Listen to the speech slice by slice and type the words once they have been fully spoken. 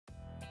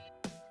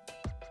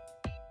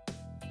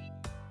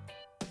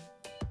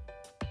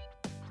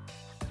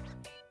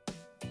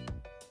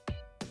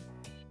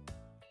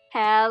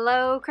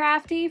Hello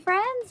Crafty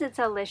friends, it's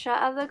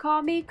Alicia of the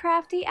Call Me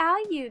Crafty Al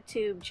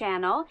YouTube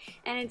channel,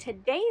 and in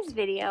today's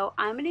video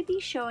I'm going to be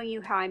showing you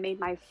how I made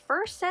my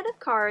first set of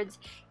cards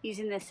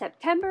using the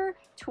September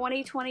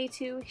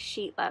 2022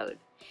 sheet load.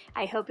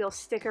 I hope you'll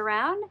stick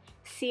around,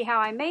 see how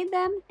I made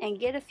them, and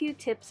get a few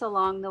tips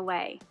along the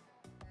way.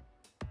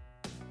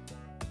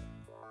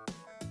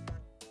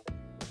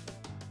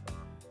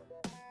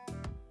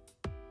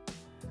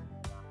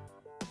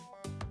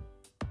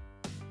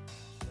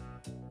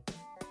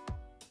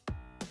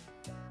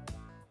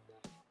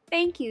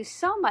 Thank you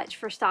so much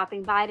for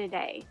stopping by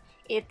today.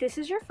 If this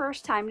is your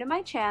first time to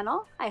my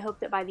channel, I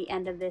hope that by the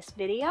end of this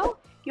video,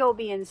 you'll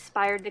be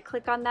inspired to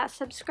click on that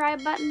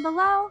subscribe button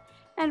below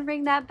and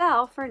ring that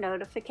bell for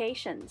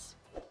notifications.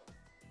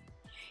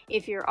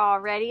 If you're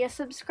already a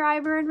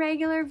subscriber and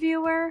regular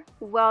viewer,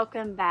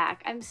 welcome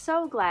back. I'm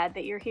so glad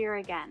that you're here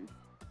again.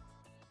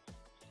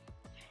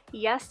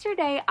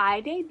 Yesterday,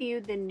 I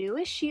debuted the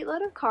newest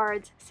SheetLoad of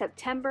Cards,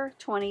 September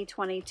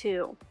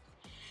 2022.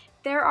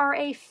 There are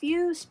a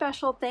few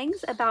special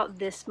things about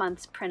this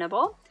month's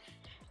printable.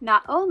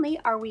 Not only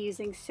are we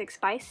using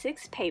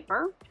 6x6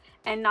 paper,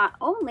 and not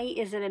only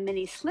is it a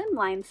mini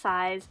slimline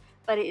size,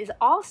 but it is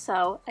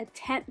also a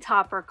tent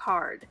topper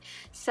card.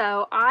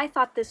 So I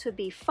thought this would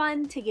be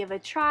fun to give a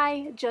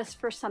try just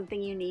for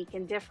something unique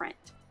and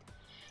different.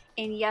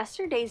 In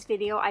yesterday's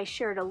video, I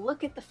shared a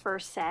look at the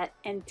first set,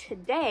 and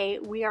today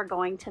we are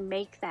going to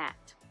make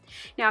that.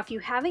 Now, if you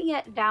haven't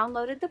yet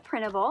downloaded the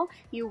printable,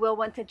 you will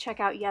want to check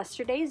out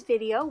yesterday's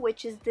video,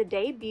 which is the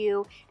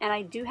debut, and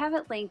I do have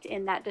it linked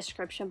in that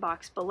description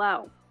box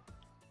below.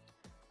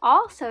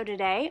 Also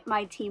today,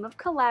 my team of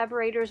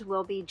collaborators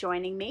will be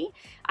joining me.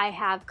 I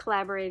have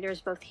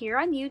collaborators both here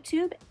on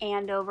YouTube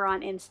and over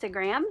on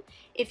Instagram.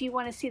 If you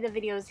want to see the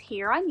videos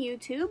here on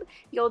YouTube,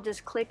 you'll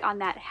just click on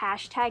that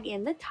hashtag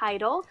in the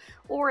title,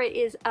 or it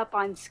is up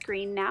on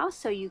screen now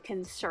so you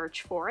can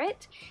search for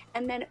it.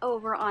 And then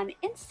over on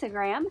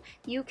Instagram,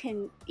 you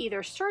can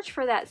either search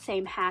for that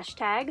same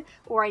hashtag,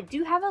 or I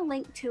do have a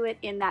link to it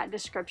in that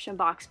description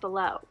box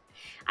below.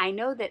 I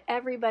know that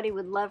everybody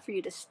would love for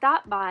you to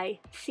stop by,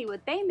 see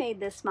what they made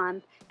this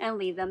month, and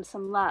leave them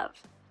some love.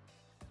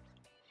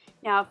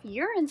 Now, if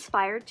you're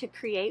inspired to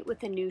create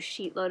with a new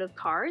sheet load of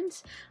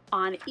cards,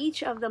 on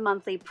each of the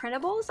monthly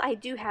printables, I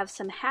do have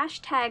some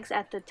hashtags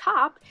at the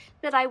top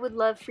that I would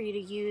love for you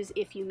to use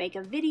if you make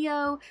a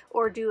video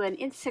or do an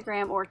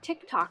Instagram or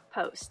TikTok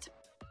post.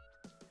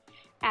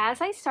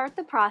 As I start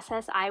the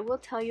process, I will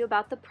tell you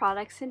about the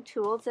products and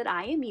tools that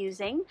I am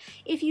using.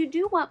 If you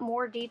do want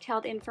more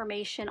detailed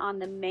information on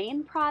the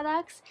main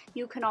products,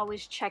 you can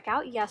always check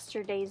out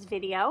yesterday's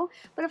video.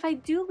 But if I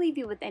do leave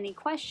you with any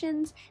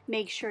questions,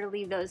 make sure to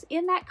leave those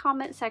in that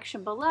comment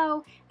section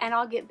below, and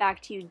I'll get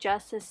back to you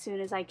just as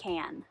soon as I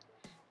can.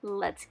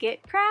 Let's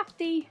get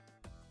crafty!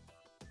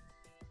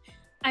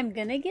 I'm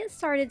gonna get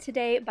started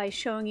today by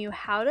showing you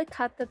how to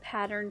cut the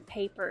pattern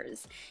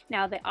papers.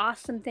 Now, the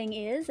awesome thing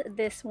is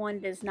this one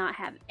does not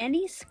have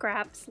any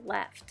scraps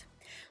left.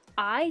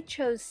 I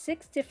chose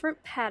 6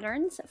 different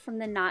patterns from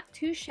the Not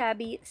Too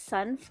Shabby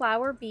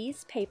Sunflower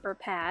Bees paper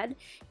pad,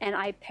 and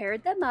I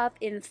paired them up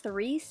in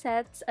 3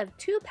 sets of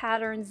 2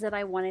 patterns that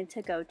I wanted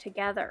to go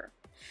together.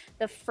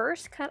 The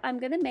first cut I'm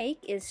going to make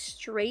is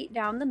straight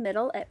down the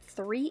middle at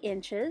 3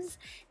 inches,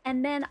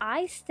 and then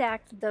I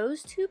stacked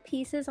those 2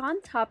 pieces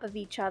on top of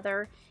each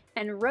other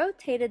and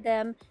rotated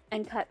them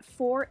and cut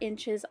 4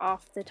 inches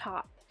off the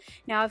top.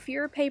 Now, if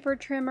your paper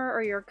trimmer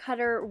or your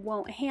cutter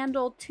won't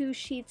handle 2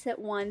 sheets at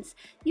once,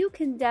 you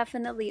can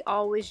definitely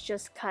always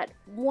just cut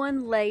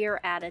 1 layer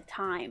at a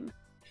time.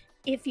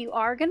 If you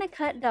are going to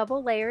cut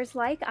double layers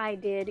like I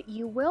did,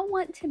 you will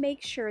want to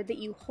make sure that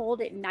you hold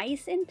it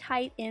nice and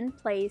tight in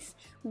place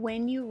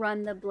when you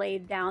run the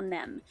blade down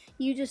them.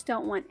 You just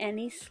don't want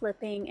any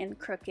slipping and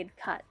crooked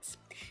cuts.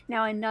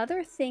 Now,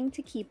 another thing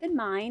to keep in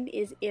mind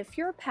is if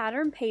your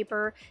pattern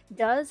paper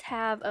does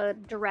have a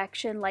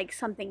direction, like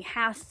something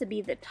has to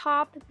be the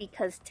top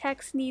because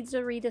text needs to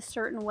read a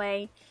certain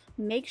way,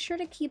 make sure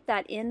to keep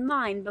that in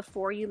mind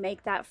before you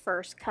make that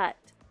first cut.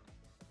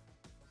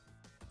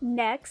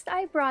 Next,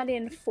 I brought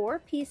in 4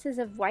 pieces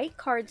of white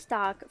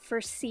cardstock for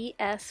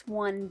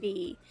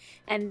CS1B,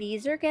 and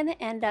these are going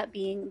to end up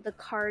being the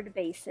card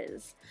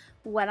bases.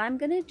 What I'm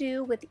going to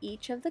do with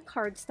each of the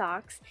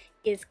cardstocks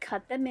is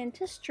cut them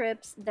into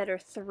strips that are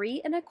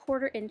 3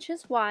 1/4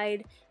 inches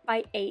wide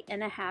by 8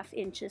 1/2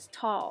 inches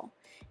tall.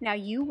 Now,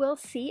 you will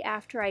see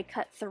after I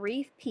cut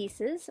 3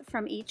 pieces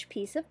from each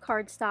piece of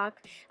cardstock,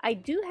 I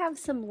do have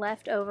some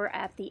left over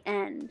at the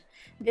end.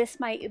 This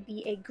might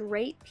be a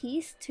great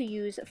piece to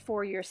use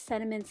for your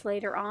sentiments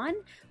later on,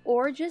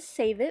 or just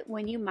save it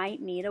when you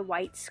might need a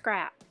white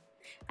scrap.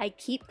 I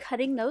keep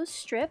cutting those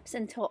strips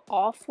until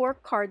all 4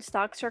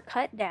 cardstocks are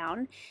cut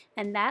down,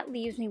 and that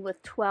leaves me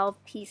with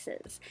 12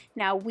 pieces.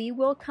 Now, we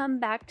will come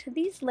back to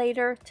these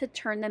later to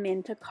turn them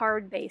into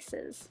card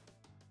bases.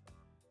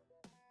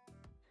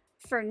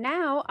 For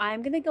now,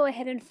 I'm going to go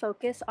ahead and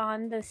focus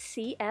on the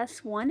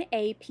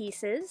CS1A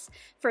pieces.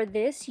 For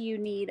this, you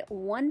need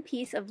one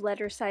piece of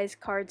letter size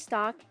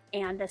cardstock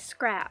and a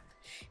scrap.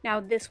 Now,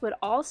 this would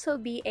also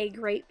be a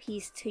great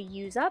piece to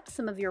use up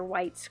some of your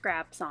white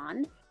scraps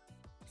on.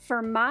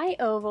 For my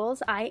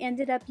ovals, I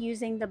ended up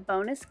using the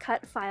bonus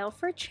cut file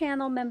for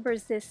channel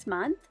members this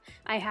month.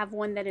 I have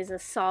one that is a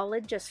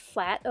solid, just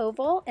flat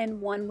oval,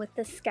 and one with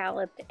the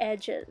scalloped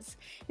edges.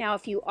 Now,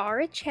 if you are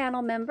a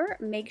channel member,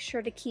 make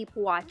sure to keep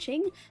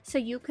watching so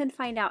you can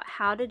find out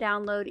how to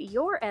download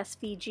your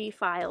SVG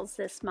files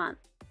this month.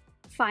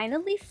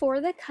 Finally, for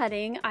the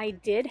cutting, I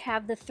did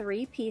have the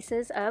 3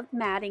 pieces of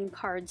matting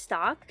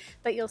cardstock,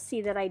 but you'll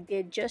see that I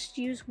did just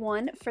use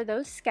one for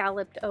those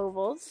scalloped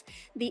ovals.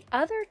 The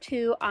other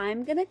 2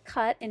 I'm going to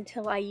cut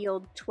until I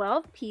yield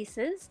 12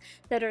 pieces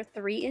that are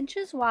 3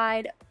 inches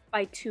wide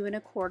by 2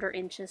 1/4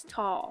 inches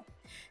tall.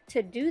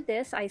 To do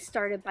this, I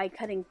started by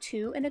cutting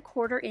 2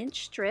 1/4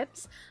 inch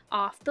strips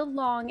off the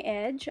long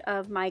edge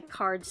of my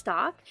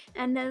cardstock,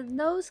 and then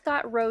those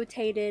got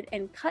rotated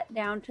and cut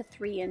down to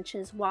 3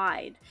 inches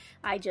wide.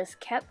 I just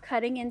kept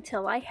cutting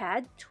until I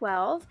had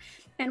 12.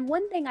 And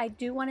one thing I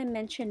do want to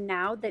mention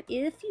now, that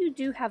if you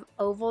do have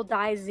oval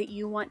dies that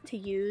you want to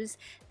use,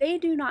 they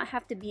do not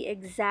have to be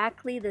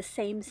exactly the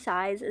same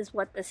size as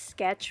what the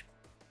sketch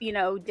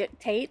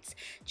dictates.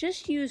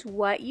 Just use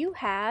what you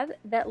have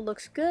that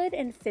looks good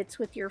and fits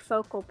with your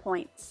focal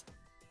points.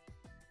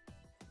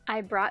 I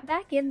brought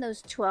back in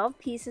those 12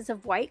 pieces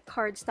of white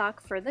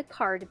cardstock for the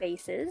card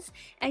bases,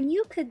 and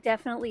you could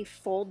definitely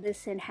fold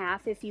this in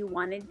half if you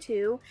wanted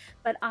to,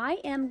 but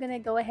I am going to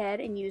go ahead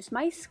and use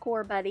my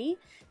Scor-Buddy,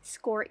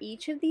 score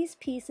each of these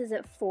pieces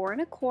at 4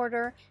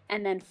 1/4,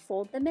 and then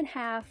fold them in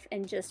half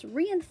and just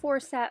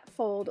reinforce that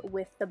fold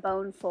with the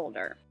bone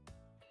folder.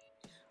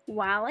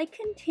 While I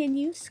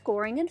continue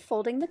scoring and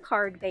folding the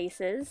card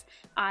bases,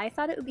 I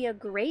thought it would be a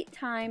great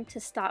time to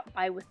stop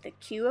by with the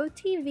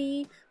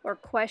QOTV or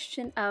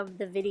question of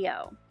the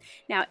video.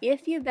 Now,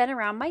 if you've been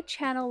around my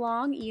channel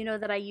long, you know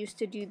that I used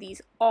to do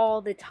these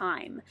all the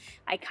time.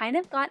 I kind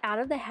of got out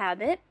of the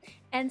habit,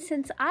 and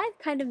since I've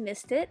kind of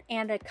missed it,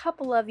 and a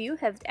couple of you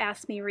have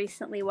asked me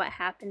recently what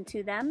happened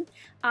to them,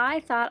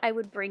 I thought I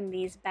would bring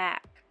these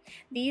back.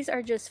 These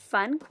are just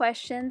fun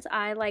questions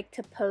I like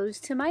to pose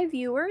to my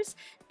viewers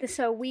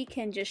so we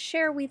can just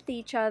share with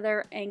each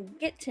other and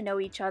get to know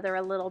each other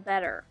a little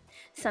better.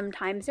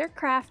 Sometimes they're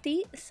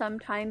crafty,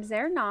 sometimes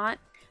they're not,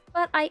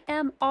 but I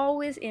am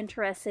always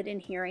interested in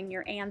hearing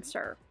your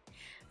answer.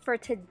 For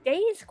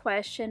today's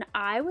question,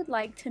 I would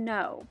like to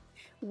know,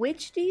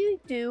 which do you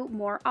do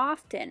more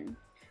often?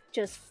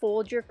 Just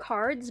fold your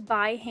cards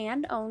by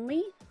hand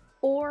only,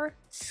 or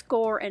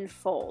score and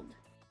fold?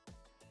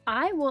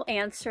 I will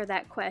answer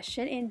that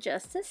question in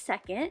just a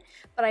second,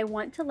 but I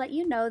want to let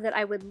you know that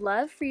I would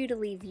love for you to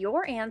leave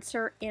your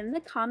answer in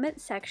the comment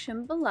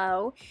section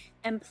below,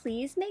 and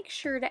please make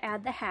sure to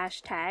add the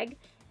hashtag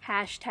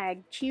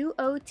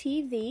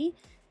QOTV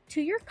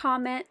to your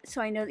comment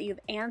so I know that you've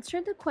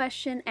answered the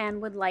question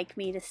and would like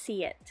me to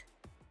see it.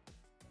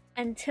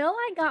 Until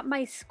I got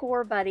my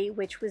Scor-Buddy,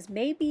 which was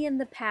maybe in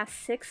the past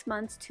 6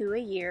 months to a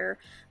year,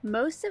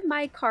 most of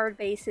my card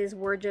bases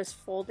were just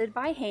folded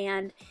by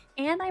hand,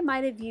 and I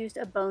might have used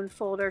a bone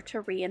folder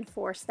to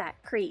reinforce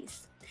that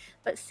crease.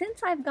 But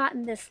since I've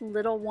gotten this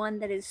little one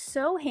that is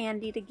so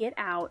handy to get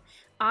out,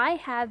 I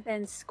have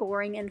been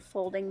scoring and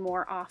folding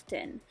more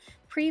often.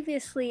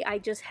 Previously, I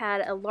just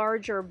had a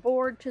larger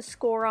board to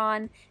score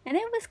on, and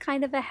it was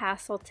kind of a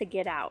hassle to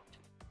get out.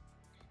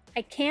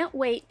 I can't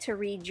wait to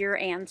read your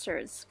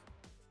answers.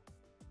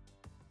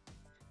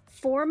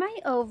 For my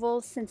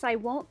ovals, since I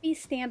won't be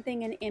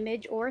stamping an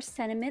image or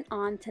sentiment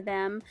onto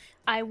them,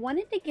 I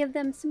wanted to give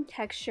them some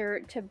texture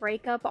to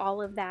break up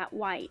all of that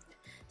white.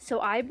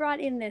 So I brought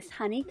in this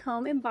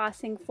Honeycomb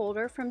embossing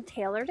folder from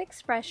Tailored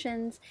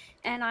Expressions,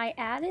 and I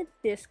added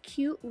this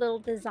cute little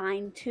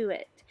design to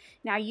it.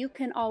 Now you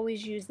can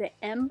always use the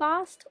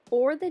embossed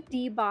or the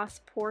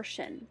debossed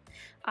portion.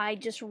 I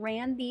just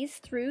ran these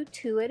through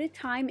 2 at a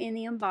time in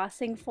the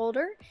embossing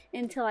folder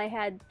until I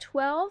had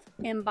 12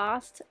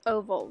 embossed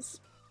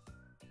ovals.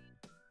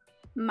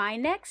 My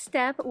next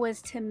step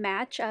was to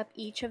match up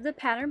each of the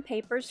pattern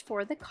papers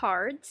for the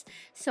cards.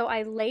 So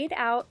I laid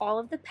out all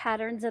of the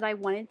patterns that I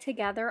wanted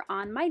together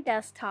on my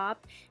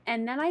desktop,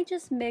 and then I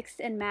just mixed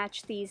and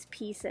matched these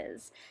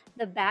pieces.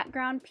 The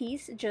background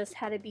piece just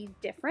had to be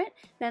different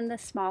than the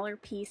smaller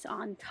piece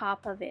on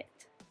top of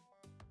it.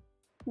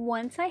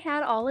 Once I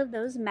had all of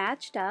those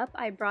matched up,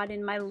 I brought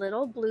in my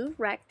little blue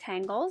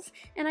rectangles,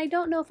 and I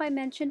don't know if I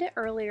mentioned it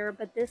earlier,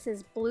 but this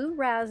is Blue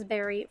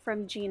Raspberry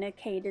from Gina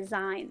K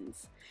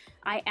Designs.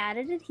 I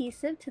added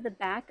adhesive to the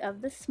back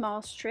of the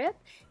small strip,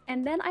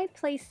 and then I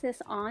placed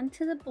this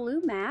onto the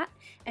blue mat,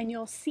 and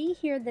you'll see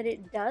here that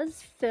it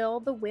does fill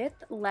the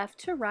width left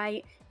to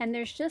right, and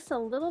there's just a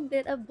little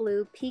bit of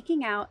blue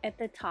peeking out at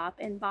the top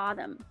and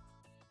bottom.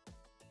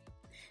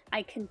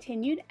 I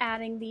continued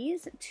adding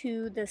these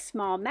to the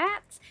small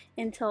mats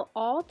until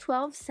all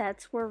 12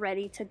 sets were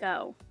ready to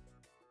go.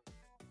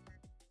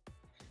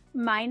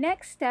 My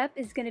next step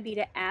is going to be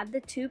to add the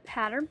two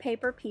pattern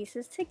paper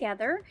pieces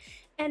together,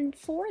 and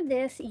for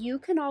this you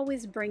can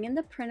always bring in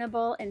the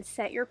printable and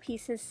set your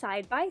pieces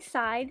side by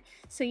side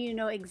so you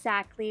know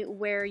exactly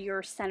where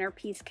your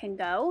centerpiece can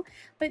go,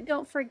 but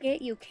don't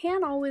forget you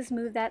can always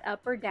move that up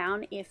or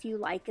down if you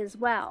like as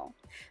well.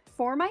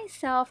 For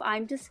myself,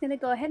 I'm just going to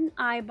go ahead and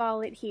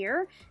eyeball it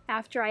here.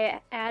 After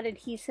I add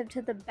adhesive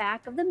to the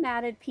back of the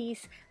matted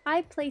piece,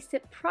 I placed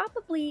it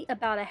probably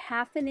about a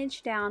 ½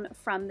 inch down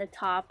from the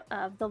top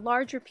of the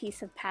larger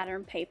piece of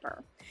pattern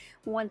paper.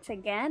 Once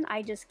again,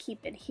 I just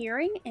keep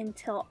adhering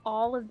until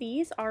all of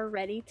these are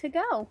ready to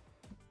go.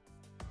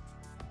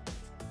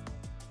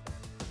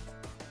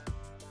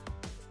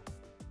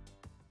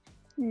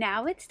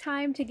 Now it's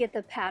time to get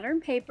the pattern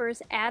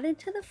papers added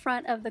to the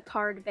front of the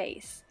card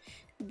base.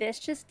 This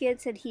just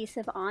gets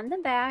adhesive on the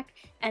back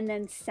and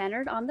then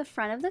centered on the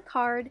front of the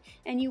card,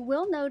 and you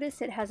will notice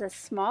it has a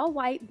small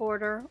white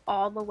border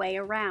all the way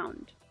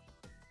around.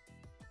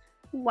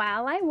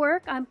 While I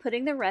work on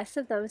putting the rest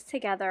of those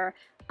together,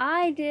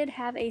 I did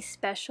have a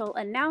special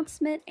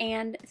announcement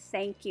and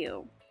thank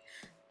you.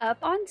 Up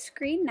on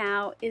screen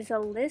now is a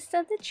list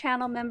of the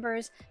channel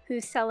members who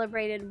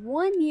celebrated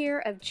 1 year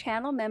of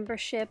channel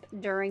membership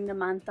during the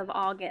month of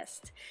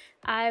August.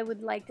 I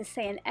would like to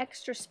say an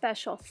extra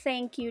special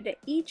thank you to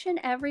each and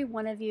every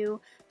one of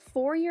you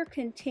for your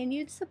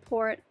continued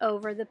support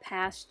over the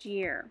past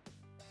year.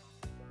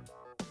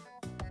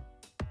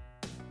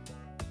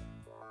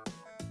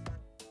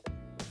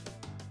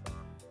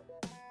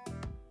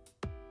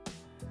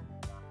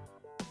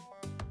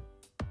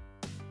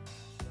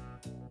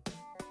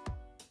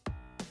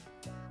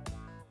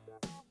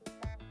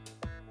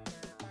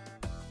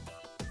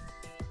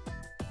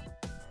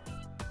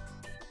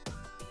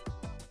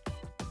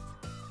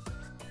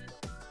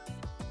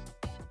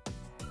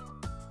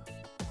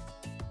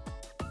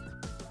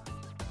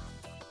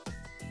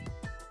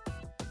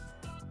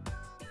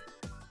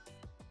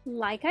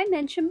 Like I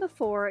mentioned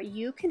before,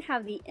 you can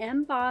have the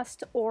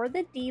embossed or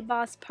the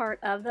debossed part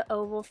of the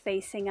oval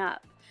facing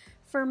up.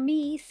 For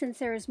me, since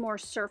there is more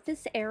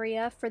surface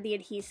area for the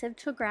adhesive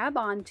to grab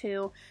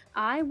onto,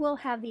 I will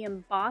have the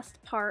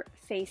embossed part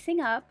facing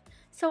up,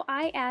 so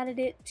I added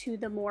it to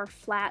the more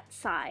flat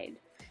side.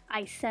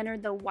 I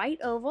centered the white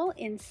oval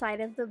inside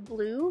of the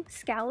blue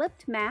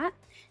scalloped mat,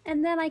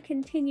 and then I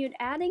continued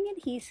adding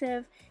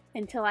adhesive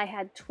until I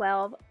had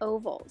 12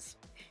 ovals.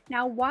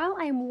 Now, while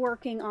I'm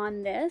working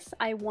on this,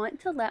 I want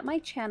to let my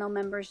channel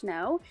members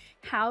know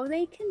how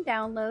they can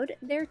download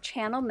their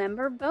channel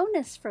member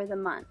bonus for the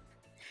month.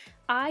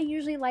 I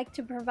usually like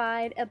to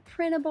provide a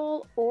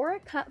printable or a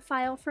cut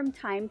file from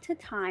time to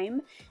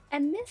time,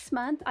 and this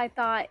month I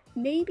thought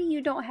maybe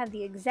you don't have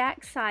the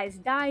exact size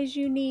dies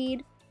you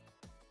need,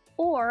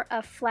 or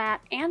a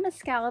flat and a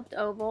scalloped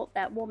oval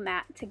that will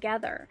mat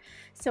together.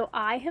 So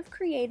I have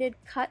created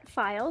cut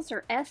files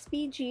or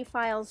SVG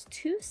files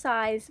to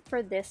size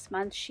for this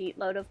month's sheet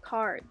load of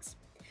cards.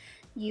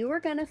 You are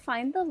going to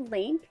find the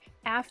link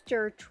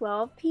after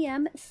 12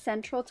 p.m.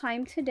 Central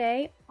Time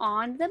today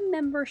on the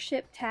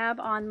membership tab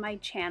on my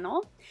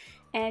channel,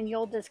 and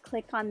you'll just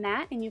click on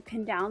that and you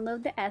can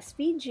download the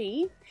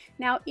SVG.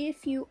 Now,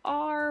 if you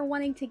are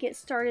wanting to get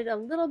started a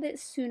little bit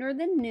sooner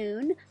than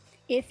noon,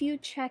 if you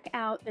check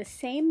out the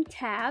same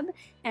tab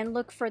and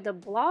look for the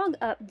blog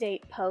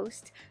update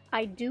post,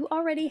 I do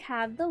already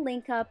have the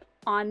link up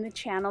on the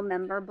channel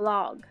member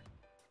blog.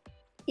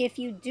 If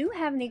you do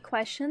have any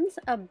questions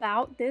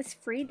about this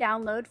free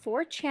download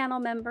for channel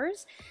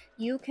members,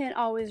 you can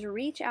always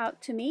reach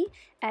out to me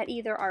at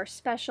either our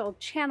special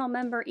channel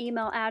member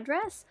email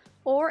address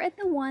or at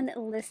the one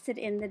listed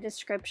in the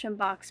description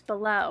box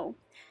below.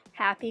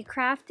 Happy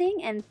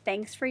crafting and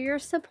thanks for your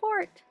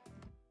support!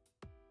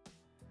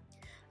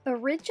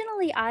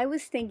 Originally, I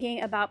was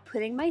thinking about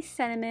putting my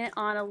sentiment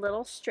on a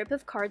little strip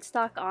of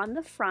cardstock on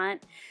the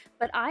front,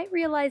 but I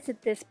realized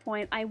at this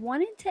point I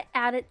wanted to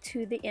add it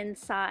to the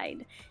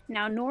inside.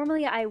 Now,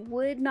 normally I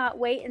would not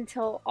wait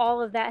until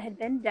all of that had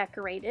been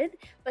decorated,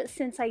 but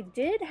since I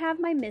did have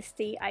my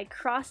Misty, I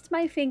crossed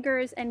my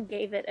fingers and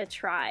gave it a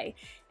try.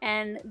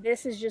 And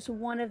this is just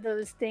one of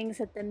those things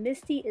that the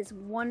Misty is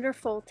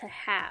wonderful to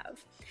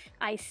have.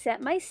 I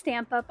set my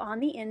stamp up on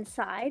the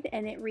inside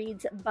and it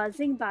reads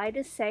 "buzzing by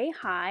to say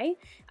hi."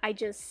 I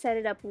just set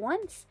it up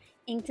once,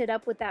 inked it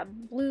up with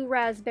that blue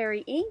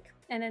raspberry ink,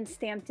 and then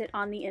stamped it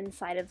on the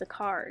inside of the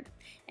card.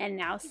 And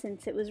now,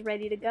 since it was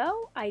ready to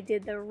go, I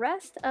did the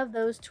rest of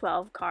those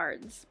 12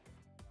 cards.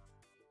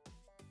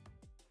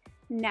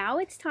 Now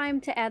it's time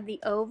to add the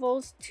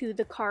ovals to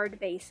the card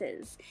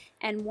bases.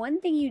 And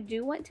one thing you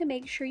do want to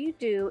make sure you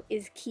do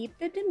is keep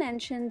the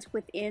dimensions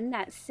within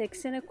that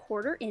 6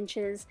 1/4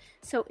 inches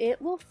so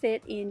it will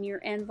fit in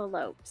your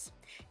envelopes.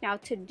 Now,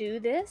 to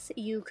do this,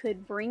 you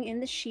could bring in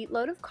the sheet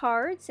load of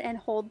cards and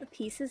hold the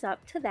pieces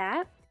up to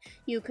that.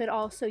 You could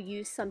also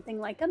use something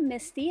like a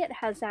Misty. It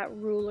has that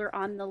ruler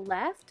on the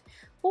left,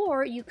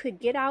 or you could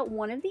get out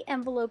one of the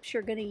envelopes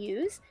you're going to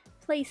use,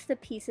 place the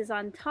pieces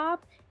on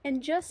top,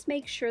 and just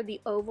make sure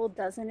the oval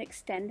doesn't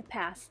extend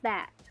past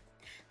that.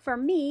 For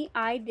me,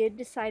 I did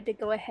decide to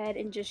go ahead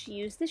and just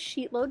use the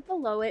sheet load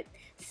below it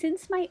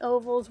since my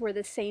ovals were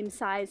the same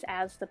size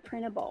as the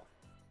printable.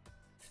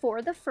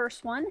 For the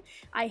first one,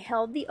 I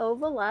held the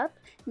oval up,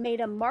 made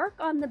a mark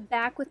on the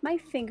back with my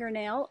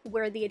fingernail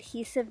where the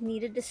adhesive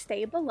needed to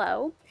stay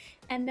below,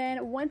 and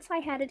then once I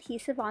had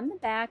adhesive on the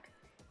back,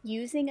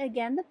 using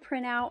again the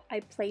printout, I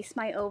placed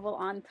my oval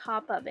on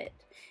top of it.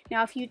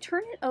 Now if you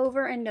turn it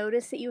over and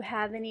notice that you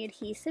have any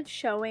adhesive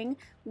showing,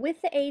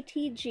 with the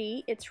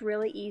ATG, it's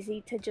really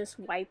easy to just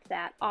wipe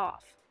that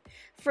off.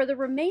 For the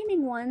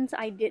remaining ones,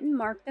 I didn't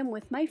mark them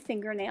with my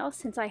fingernail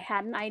since I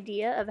had an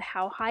idea of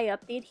how high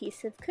up the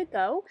adhesive could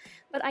go,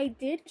 but I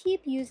did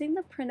keep using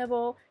the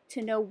printable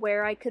to know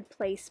where I could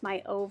place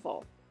my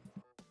oval.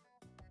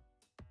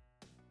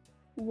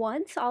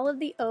 Once all of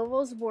the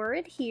ovals were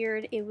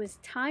adhered, it was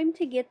time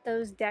to get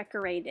those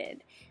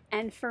decorated.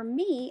 And for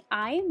me,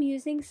 I am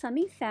using some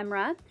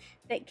ephemera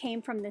that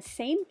came from the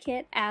same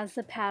kit as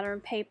the pattern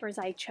papers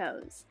I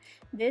chose.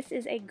 This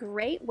is a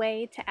great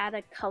way to add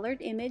a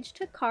colored image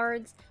to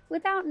cards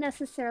without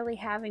necessarily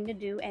having to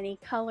do any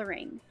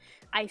coloring.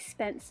 I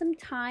spent some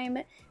time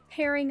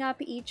pairing up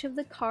each of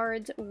the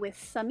cards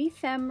with some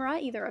ephemera,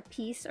 either a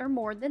piece or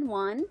more than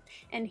one.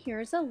 And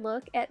here's a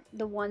look at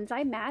the ones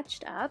I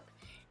matched up.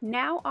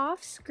 Now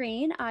off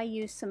screen, I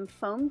used some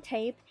foam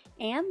tape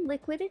and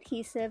liquid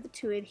adhesive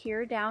to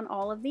adhere down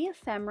all of the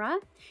ephemera.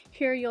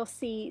 Here you'll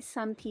see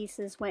some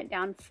pieces went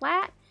down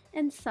flat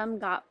and some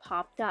got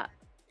popped up.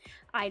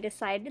 I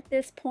decided at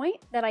this point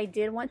that I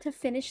did want to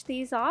finish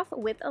these off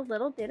with a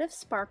little bit of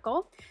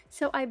sparkle,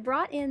 so I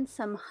brought in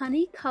some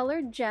honey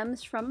colored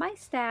gems from my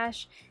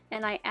stash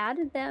and I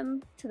added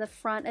them to the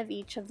front of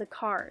each of the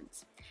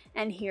cards.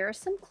 And here are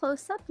some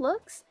close-up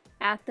looks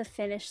at the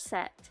finished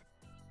set.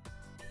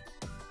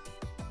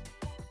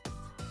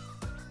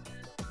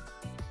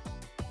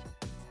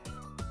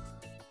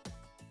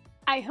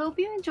 I hope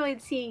you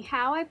enjoyed seeing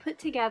how I put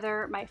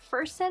together my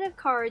first set of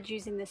cards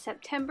using the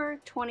September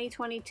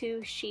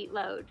 2022 sheet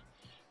load.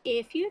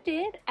 If you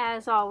did,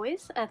 as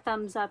always, a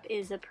thumbs up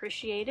is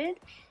appreciated.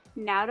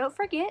 Now don't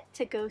forget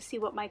to go see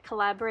what my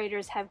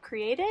collaborators have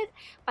created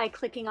by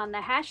clicking on the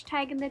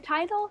hashtag in the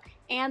title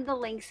and the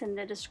links in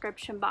the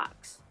description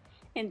box.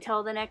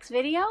 Until the next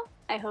video,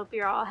 I hope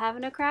you're all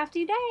having a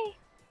crafty day.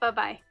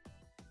 Bye-bye.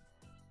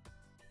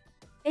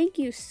 Thank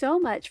you so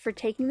much for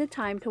taking the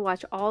time to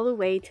watch all the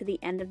way to the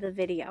end of the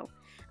video.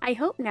 I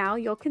hope now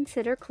you'll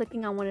consider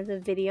clicking on one of the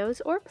videos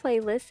or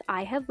playlists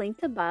I have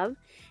linked above,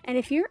 and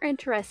if you're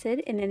interested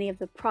in any of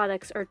the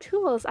products or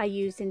tools I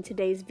used in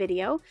today's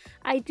video,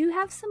 I do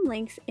have some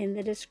links in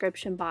the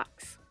description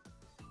box.